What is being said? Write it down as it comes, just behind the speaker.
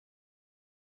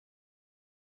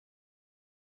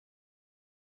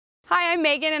Hi, I'm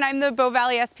Megan and I'm the Bow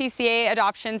Valley SPCA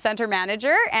Adoption Center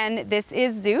Manager, and this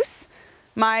is Zeus,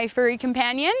 my furry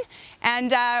companion, and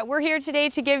we're here today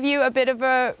to give you a bit of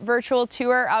a virtual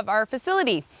tour of our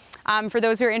facility for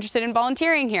those who are interested in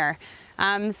volunteering here.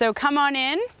 So come on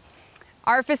in.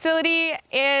 Our facility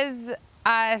is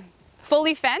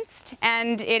fully fenced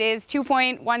and it is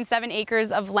 2.17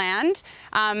 acres of land.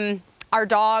 Our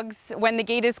dogs, when the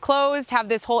gate is closed, have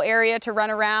this whole area to run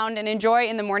around and enjoy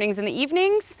in the mornings and the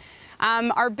evenings.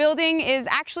 Our building is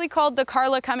actually called the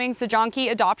Carla, Cumming,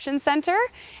 Sojonky Adoption Center,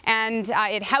 and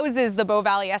it houses the Bow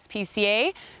Valley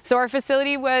SPCA. So our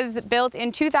facility was built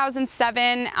in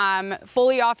 2007,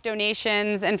 fully off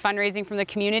donations and fundraising from the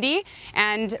community.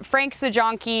 And Frank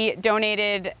Sojonky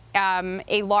donated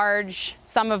a large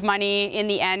sum of money in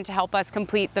the end to help us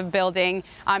complete the building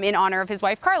in honor of his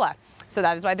wife, Carla. So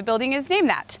that is why the building is named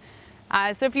that.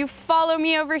 So if you follow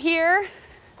me over here,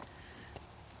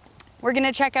 we're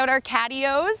gonna check out our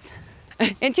catios.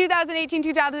 In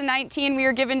 2018-2019, we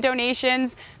were given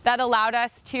donations that allowed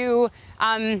us to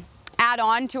add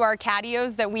on to our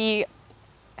catios that we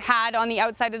had on the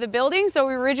outside of the building. So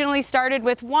we originally started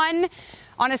with one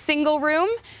on a single room,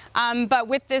 but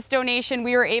with this donation,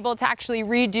 we were able to actually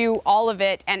redo all of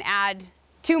it and add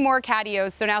 2 more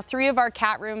catios. So now 3 of our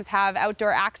cat rooms have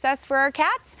outdoor access for our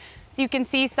cats. So you can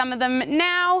see some of them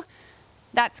now.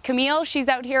 That's Camille, she's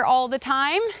out here all the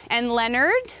time, and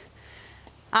Leonard.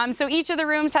 So each of the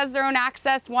rooms has their own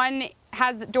access. One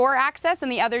has door access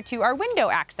and the other 2 are window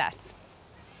access.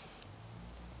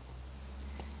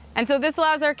 And so this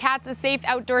allows our cats a safe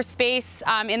outdoor space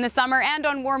in the summer and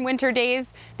on warm winter days.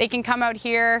 They can come out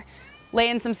here, lay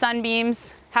in some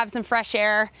sunbeams, have some fresh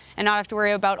air, and not have to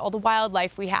worry about all the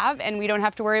wildlife we have, and we don't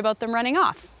have to worry about them running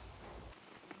off.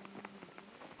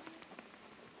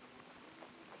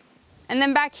 And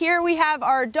then back here we have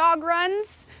our dog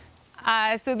runs.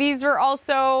 So these were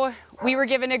also, we were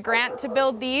given a grant to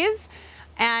build these.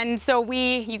 And so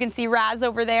you can see Raz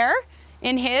over there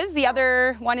in his. The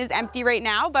other one is empty right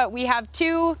now, but we have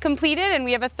 2 completed and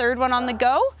we have a 3rd one on the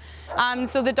go.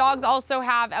 So the dogs also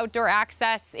have outdoor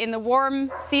access in the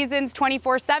warm seasons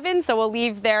 24/7. So we'll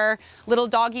leave their little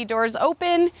doggy doors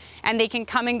open and they can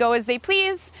come and go as they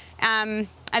please. And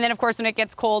then of course when it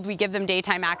gets cold, we give them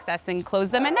daytime access and close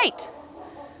them at night.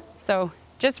 So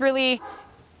just really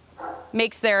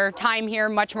makes their time here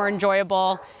much more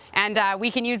enjoyable. And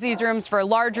we can use these rooms for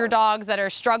larger dogs that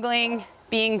are struggling,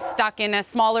 being stuck in a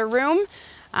smaller room.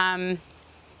 Hi,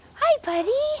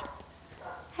 buddy.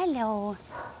 Hello.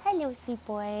 Hello, sweet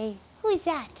boy. Who's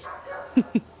that?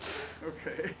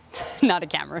 Okay. Not a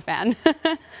camera fan.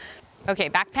 Okay,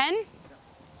 back pen.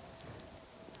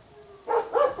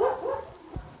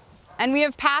 And we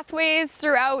have pathways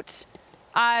throughout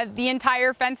the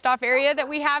entire fenced off area that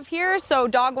we have here, so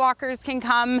dog walkers can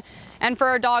come, and for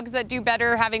our dogs that do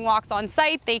better having walks on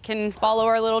site, they can follow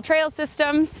our little trail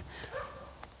systems.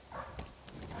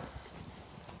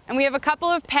 And we have a couple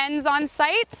of pens on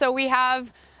site, so we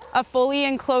have a fully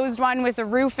enclosed one with a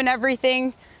roof and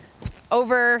everything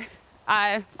over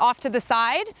off to the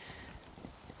side.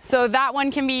 So that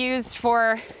one can be used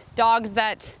for dogs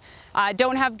that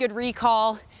don't have good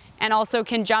recall and also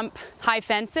can jump high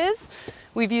fences.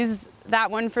 We've used that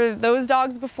one for those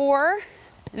dogs before.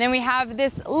 And then we have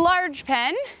this large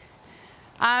pen.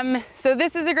 So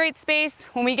this is a great space.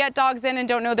 When we get dogs in and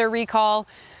don't know their recall,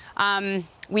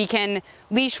 we can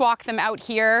leash walk them out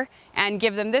here and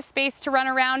give them this space to run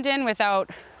around in without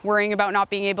worrying about not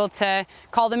being able to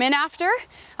call them in after.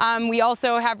 We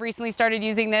also have recently started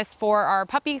using this for our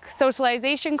puppy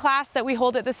socialization class that we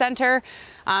hold at the center.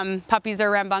 Puppies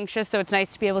are rambunctious, so it's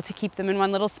nice to be able to keep them in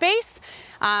one little space.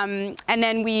 And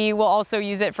then we will also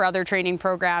use it for other training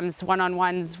programs,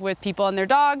 one-on-ones with people and their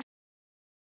dogs.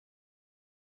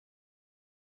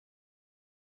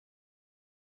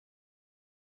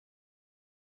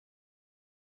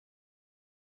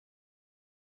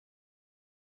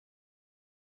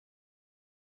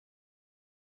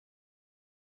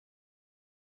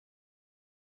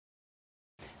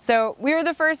 So we were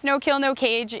the first no kill, no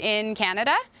cage in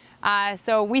Canada.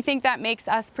 So we think that makes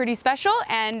us pretty special,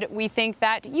 and we think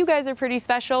that you guys are pretty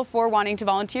special for wanting to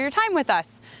volunteer your time with us.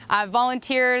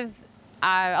 Volunteers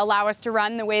allow us to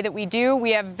run the way that we do.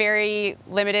 We have very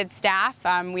limited staff.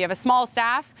 We have a small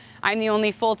staff. I'm the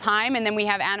only full-time, and then we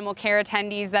have animal care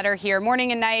attendees that are here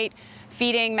morning and night,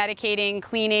 feeding, medicating,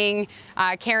 cleaning,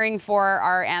 caring for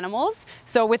our animals.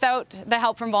 So without the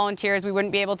help from volunteers, we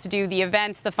wouldn't be able to do the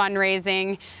events, the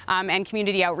fundraising, and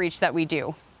community outreach that we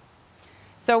do.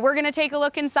 So we're gonna take a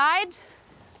look inside.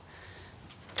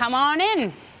 Come on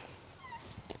in.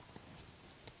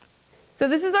 So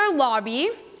this is our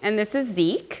lobby, and this is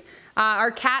Zeke.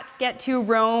 Our cats get to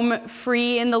roam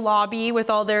free in the lobby with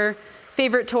all their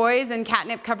favorite toys and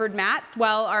catnip covered mats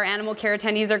while our animal care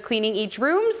attendees are cleaning each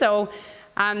room. So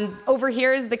over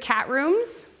here is the cat rooms.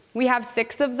 We have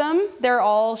 6 of them. They're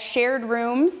all shared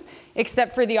rooms,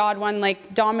 except for the odd one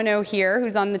like Domino here,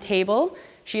 who's on the table.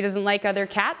 She doesn't like other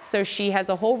cats, so she has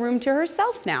a whole room to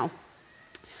herself now.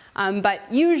 But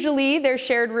usually they're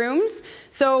shared rooms.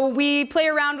 So we play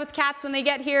around with cats when they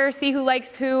get here, see who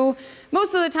likes who.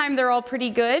 Most of the time they're all pretty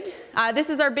good. This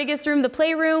is our biggest room, the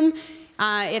playroom.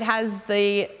 It has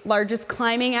the largest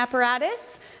climbing apparatus.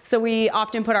 So we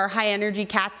often put our high energy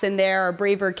cats in there, our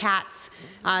braver cats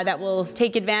that will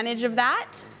take advantage of that.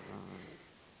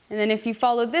 And then if you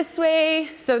follow this way,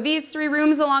 so these 3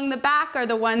 rooms along the back are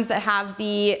the ones that have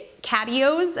the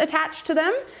catios attached to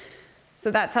them.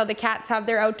 So that's how the cats have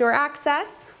their outdoor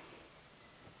access.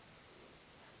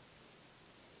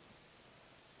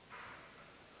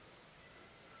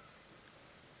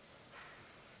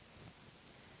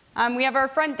 We have our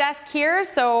front desk here,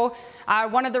 so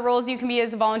one of the roles you can be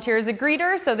as a volunteer is a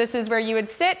greeter, so this is where you would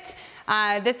sit.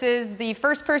 This is the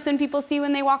first person people see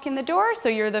when they walk in the door, so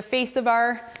you're the face of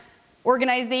our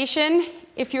organization.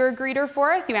 If you're a greeter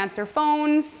for us, you answer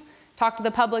phones, talk to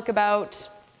the public about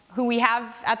who we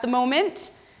have at the moment.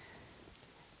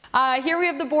 Here we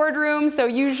have the boardroom, so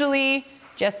usually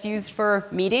just used for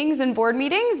meetings and board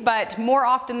meetings, but more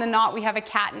often than not we have a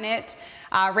cat in it.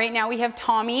 Right now we have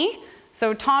Tommy.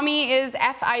 So Tommy is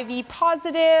FIV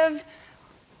positive.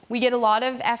 We get a lot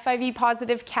of FIV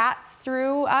positive cats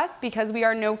through us because we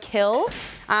are no kill.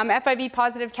 FIV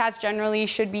positive cats generally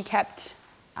should be kept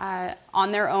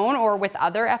on their own or with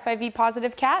other FIV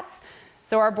positive cats.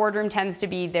 So our boardroom tends to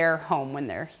be their home when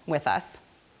they're with us.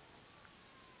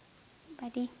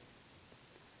 Buddy.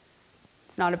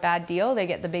 It's not a bad deal. They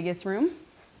get the biggest room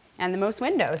and the most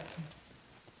windows.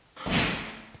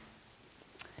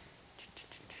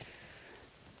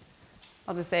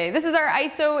 I'll just say, this is our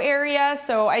ISO area,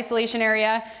 so isolation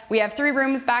area. We have 3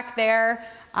 rooms back there.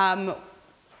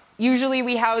 Usually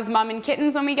we house mom and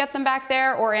kittens when we get them back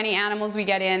there, or any animals we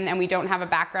get in and we don't have a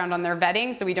background on their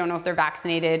vetting, so we don't know if they're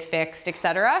vaccinated, fixed,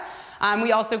 etc.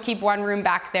 We also keep 1 room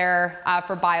back there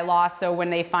for bylaw, so when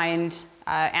they find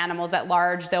animals at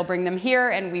large, they'll bring them here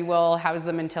and we will house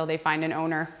them until they find an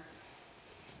owner.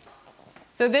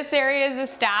 So this area is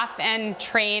a staff and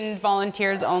trained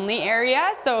volunteers only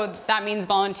area. So that means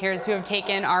volunteers who have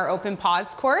taken our Open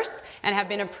Paws course and have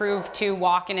been approved to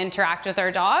walk and interact with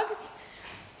our dogs.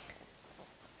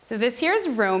 So this here is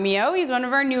Romeo. He's one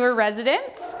of our newer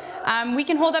residents. We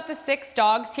can hold up to 6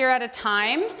 dogs here at a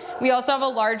time. We also have a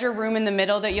larger room in the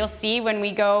middle that you'll see when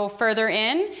we go further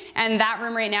in. And that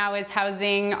room right now is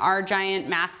housing our giant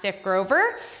Mastiff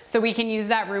Grover. So we can use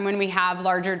that room when we have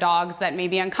larger dogs that may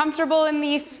be uncomfortable in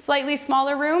these slightly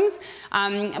smaller rooms.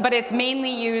 But it's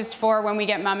mainly used for when we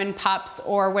get mom and pups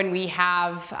or when we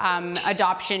have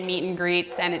adoption meet and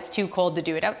greets and it's too cold to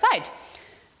do it outside.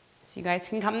 So you guys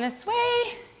can come this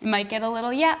way. It might get a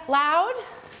little loud.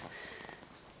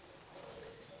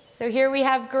 So here we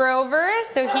have Grover.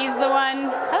 So he's the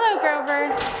one, hello Grover,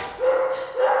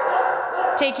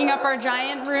 taking up our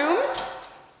giant room.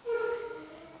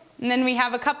 And then we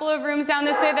have a couple of rooms down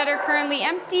this way that are currently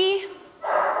empty.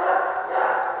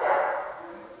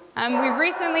 We've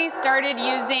recently started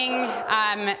using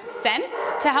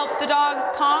scents to help the dogs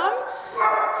calm.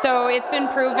 So it's been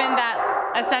proven that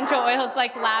essential oils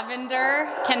like lavender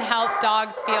can help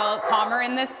dogs feel calmer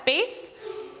in this space.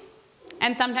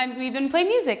 And sometimes we even play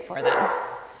music for them.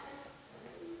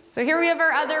 So here we have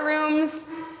our other rooms.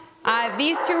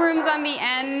 These 2 rooms on the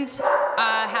end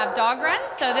have dog runs.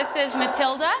 So this is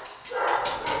Matilda.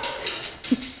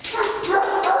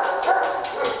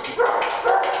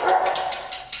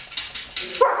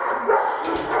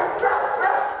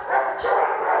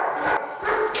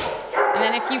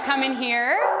 And then if you come in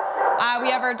here, we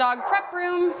have our dog prep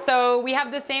room. So we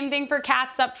have the same thing for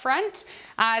cats up front.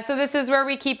 So this is where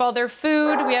we keep all their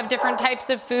food. We have different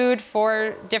types of food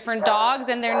for different dogs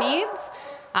and their needs.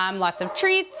 Lots of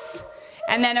treats.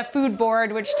 And then a food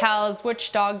board which tells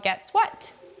which dog gets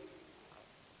what.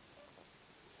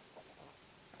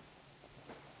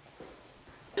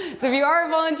 So if you are a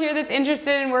volunteer that's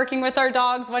interested in working with our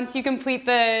dogs, once you complete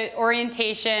the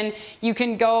orientation, you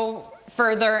can go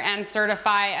further and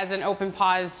certify as an Open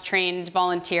Paws trained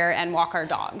volunteer and walk our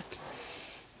dogs.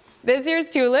 This here's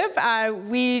Tulip.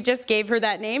 We just gave her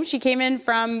that name. She came in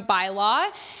from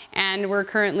bylaw and we're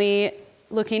currently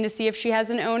looking to see if she has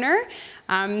an owner.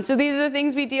 So these are the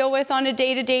things we deal with on a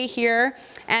day-to-day here.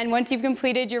 And once you've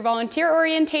completed your volunteer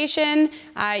orientation,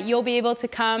 you'll be able to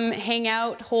come hang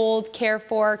out, hold, care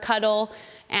for, cuddle,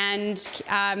 and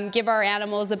give our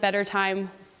animals a better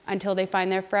time until they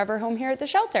find their forever home here at the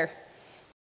shelter.